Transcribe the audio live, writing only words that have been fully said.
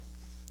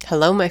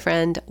Hello, my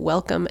friend.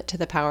 Welcome to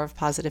the Power of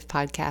Positive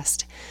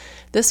podcast.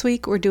 This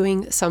week, we're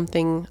doing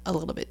something a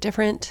little bit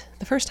different.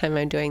 The first time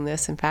I'm doing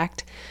this, in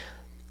fact.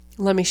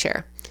 Let me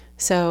share.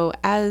 So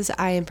as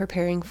I am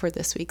preparing for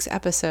this week's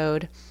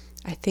episode,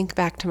 I think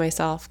back to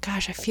myself,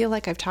 gosh, I feel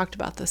like I've talked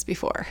about this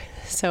before.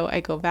 So I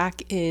go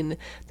back in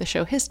the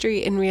show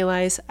history and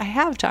realize I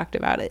have talked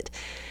about it.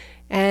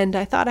 And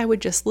I thought I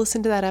would just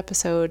listen to that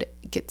episode,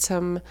 get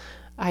some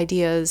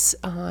ideas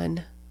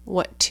on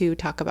what to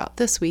talk about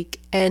this week,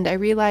 and I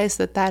realized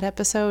that that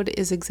episode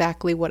is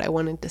exactly what I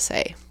wanted to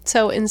say.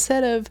 So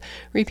instead of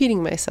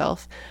repeating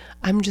myself,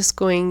 I'm just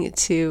going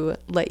to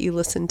let you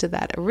listen to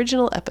that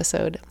original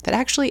episode that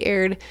actually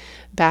aired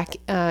back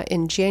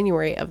in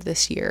January of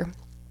this year.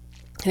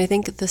 And I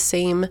think it's the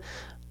same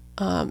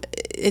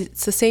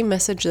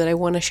message that I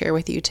want to share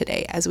with you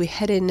today as we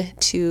head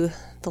into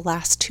the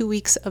last 2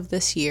 weeks of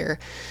this year.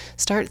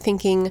 Start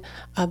thinking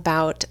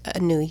about a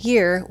new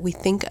year. We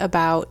think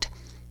about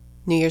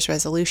New Year's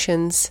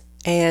resolutions,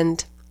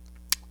 and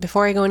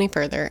before I go any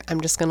further,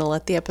 I'm just going to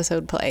let the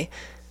episode play.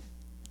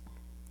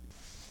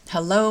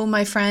 Hello,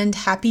 my friend.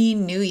 Happy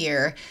New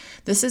Year.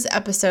 This is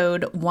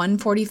episode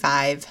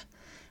 145.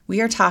 We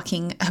are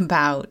talking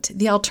about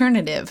the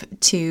alternative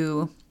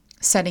to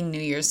setting New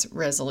Year's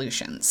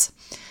resolutions.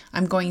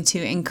 I'm going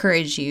to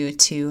encourage you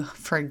to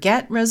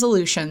forget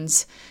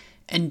resolutions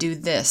and do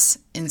this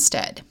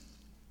instead.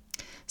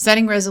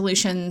 Setting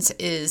resolutions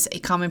is a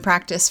common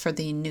practice for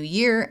the new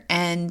year,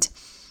 and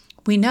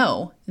we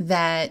know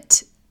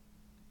that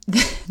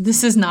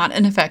this is not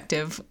an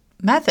effective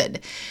method.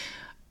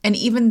 And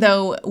even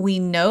though we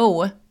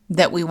know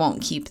that we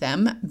won't keep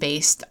them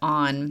based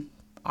on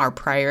our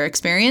prior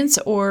experience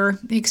or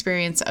the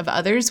experience of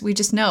others, we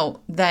just know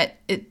that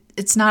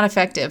it's not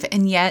effective,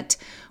 and yet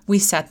we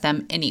set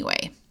them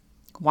anyway.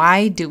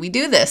 Why do we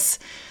do this?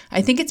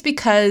 I think it's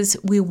because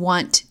we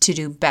want to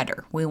do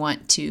better. We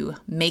want to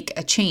make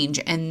a change,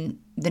 and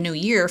the new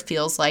year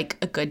feels like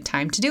a good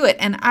time to do it.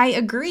 And I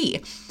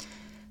agree.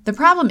 The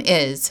problem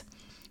is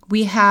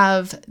we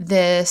have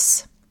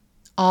this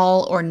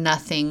all or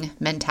nothing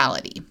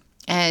mentality,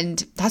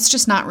 and that's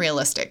just not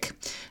realistic.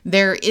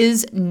 There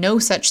is no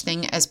such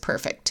thing as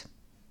perfect.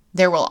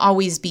 There will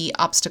always be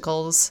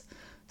obstacles,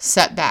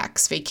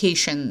 setbacks,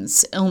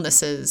 vacations,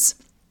 illnesses.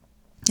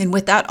 And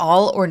with that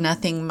all or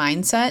nothing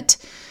mindset,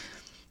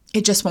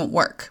 it just won't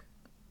work.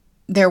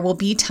 There will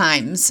be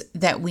times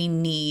that we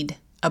need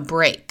a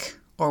break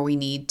or we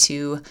need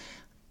to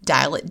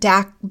dial it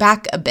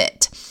back a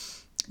bit.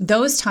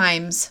 Those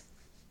times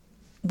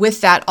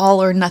with that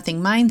all or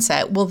nothing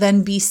mindset will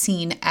then be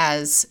seen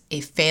as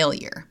a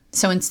failure.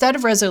 So instead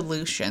of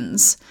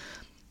resolutions,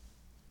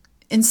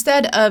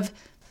 instead of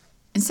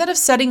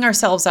setting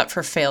ourselves up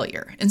for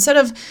failure, instead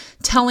of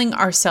telling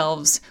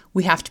ourselves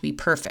we have to be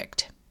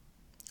perfect,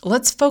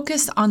 let's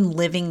focus on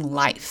living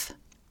life.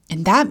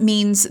 And that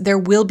means there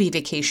will be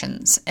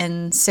vacations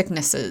and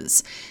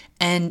sicknesses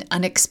and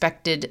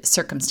unexpected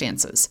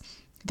circumstances.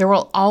 There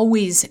will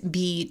always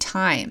be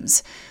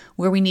times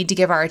where we need to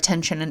give our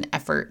attention and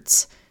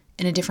efforts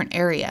in a different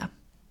area.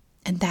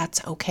 And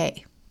that's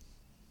okay.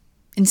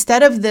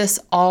 Instead of this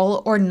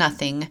all or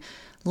nothing,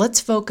 let's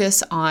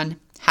focus on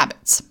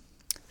habits.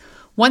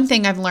 One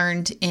thing I've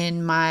learned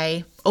in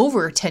my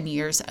over 10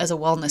 years as a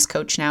wellness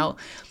coach now,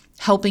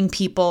 helping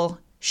people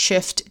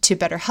shift to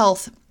better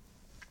health,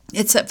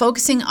 it's that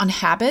focusing on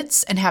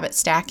habits and habit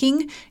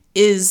stacking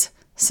is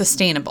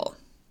sustainable.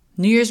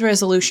 New Year's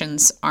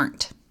resolutions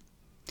aren't.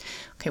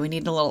 Okay, we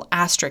need a little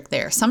asterisk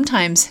there.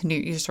 Sometimes New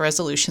Year's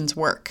resolutions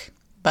work,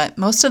 but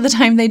most of the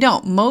time they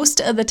don't.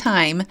 Most of the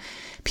time,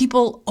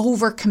 people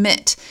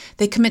overcommit.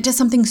 They commit to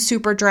something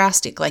super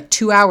drastic, like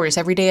 2 hours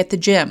every day at the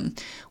gym,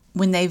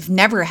 when they've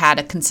never had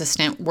a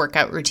consistent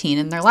workout routine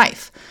in their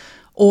life,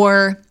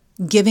 or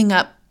giving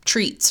up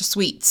treats or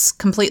sweets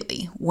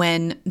completely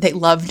when they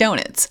love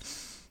donuts.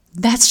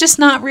 That's just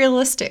not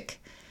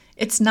realistic.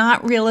 It's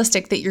not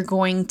realistic that you're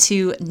going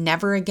to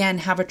never again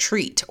have a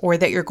treat or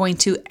that you're going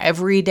to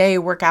every day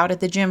work out at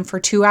the gym for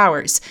 2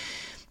 hours.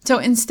 So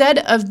instead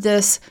of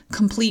this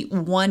complete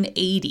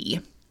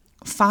 180,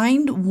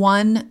 find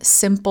one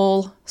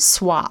simple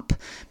swap,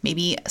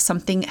 maybe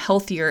something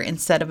healthier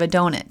instead of a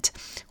donut,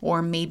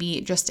 or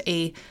maybe just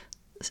a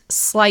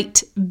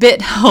slight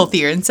bit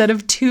healthier. Instead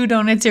of 2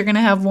 donuts, you're going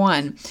to have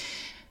 1.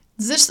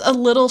 It's just a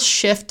little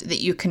shift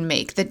that you can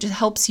make that just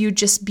helps you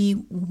just be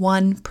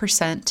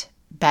 1%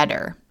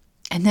 better,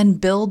 and then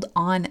build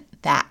on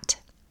that.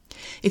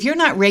 If you're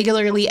not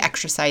regularly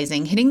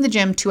exercising, hitting the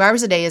gym 2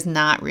 hours a day is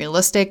not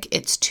realistic.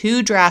 It's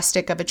too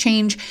drastic of a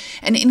change,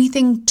 and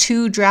anything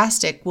too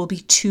drastic will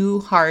be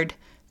too hard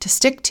to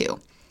stick to.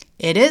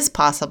 It is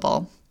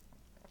possible,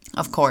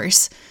 of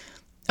course.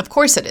 Of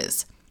course it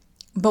is.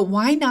 But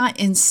why not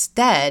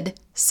instead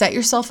set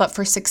yourself up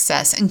for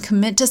success and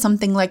commit to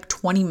something like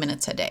 20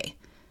 minutes a day?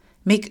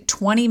 Make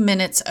 20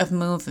 minutes of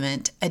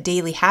movement a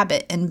daily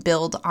habit and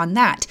build on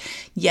that.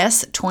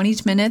 Yes, 20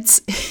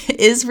 minutes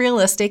is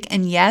realistic,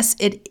 and yes,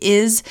 it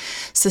is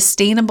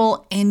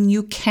sustainable, and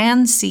you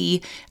can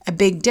see a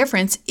big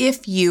difference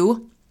if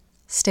you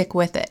stick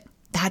with it.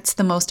 That's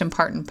the most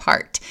important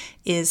part,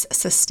 is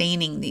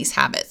sustaining these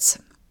habits.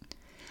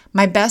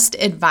 My best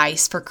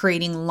advice for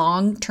creating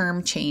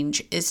long-term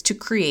change is to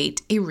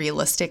create a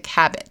realistic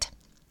habit.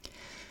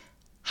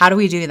 How do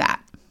we do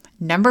that?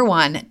 Number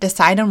one,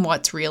 decide on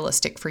what's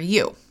realistic for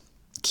you.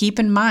 Keep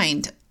in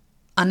mind,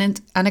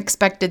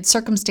 unexpected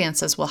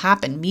circumstances will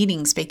happen.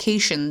 Meetings,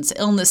 vacations,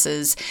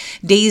 illnesses,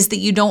 days that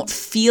you don't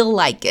feel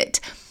like it.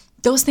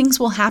 Those things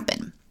will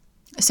happen.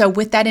 So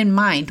with that in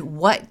mind,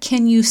 what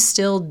can you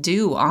still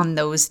do on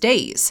those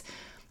days?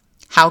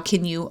 How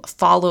can you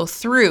follow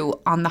through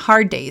on the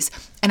hard days?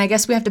 And I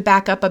guess we have to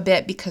back up a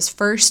bit, because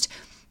first,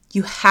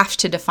 you have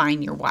to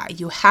define your why.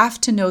 You have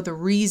to know the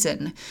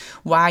reason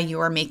why you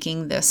are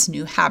making this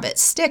new habit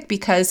stick,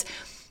 because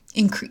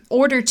in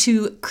order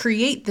to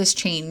create this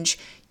change,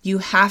 you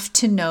have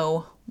to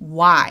know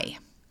why.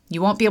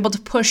 You won't be able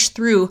to push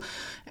through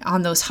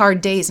on those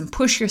hard days and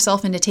push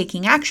yourself into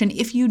taking action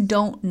if you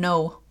don't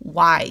know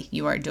why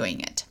you are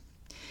doing it.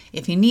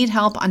 If you need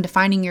help on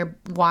defining your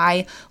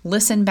why,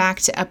 listen back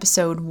to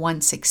episode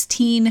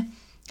 116.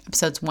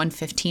 Episodes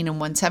 115 and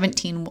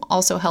 117 will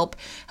also help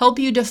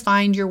you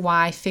define your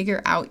why,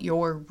 figure out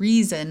your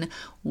reason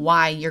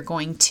why you're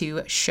going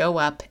to show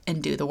up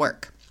and do the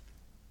work.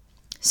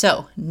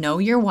 So, know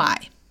your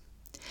why.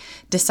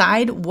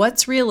 Decide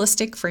what's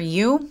realistic for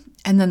you.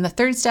 And then the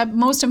third step,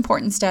 most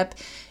important step,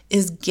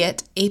 is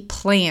get a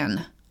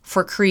plan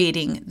for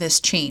creating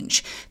this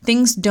change.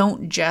 Things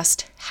don't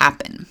just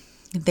happen.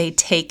 They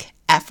take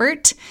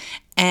effort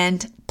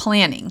and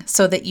planning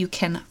so that you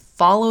can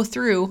follow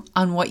through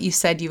on what you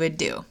said you would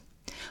do.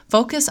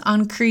 Focus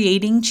on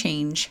creating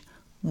change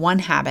one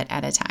habit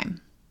at a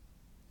time.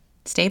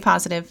 Stay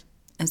positive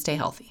and stay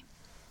healthy.